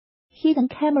hidden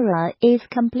camera is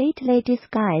completely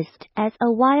disguised as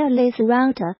a wireless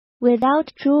router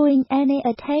without drawing any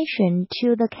attention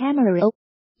to the camera.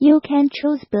 You can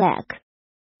choose black.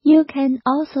 You can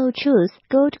also choose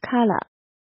gold color.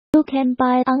 You can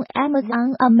buy on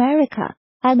Amazon America,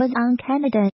 Amazon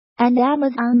Canada, and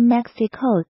Amazon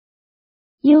Mexico.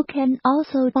 You can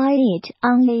also buy it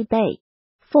on eBay.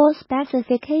 For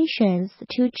specifications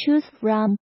to choose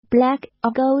from: black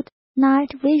or gold,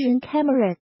 night vision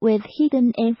camera with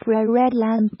hidden infrared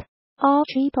lamp, or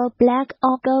cheaper black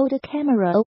or gold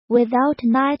camera without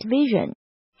night vision.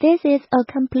 This is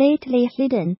a completely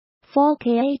hidden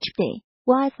 4K HD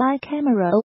Wi-Fi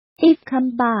camera. If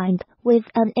combined with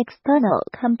an external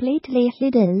completely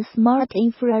hidden smart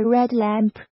infrared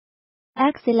lamp.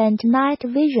 Excellent night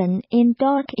vision in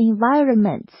dark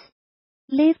environments.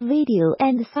 Live video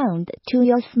and sound to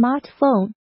your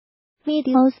smartphone.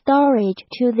 Video storage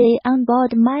to the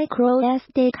onboard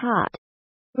MicroSD card.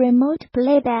 Remote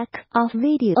playback of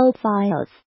video files.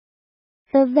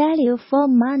 The value for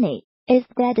money is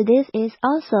that this is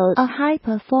also a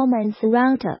high-performance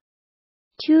router.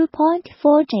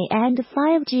 2.4G and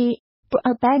 5G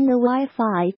broadband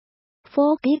Wi-Fi,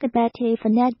 4 GB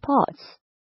Ethernet ports,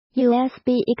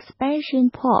 USB expansion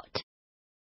port.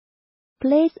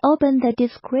 Please open the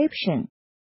description.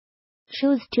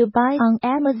 Choose to buy on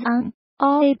Amazon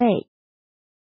or eBay.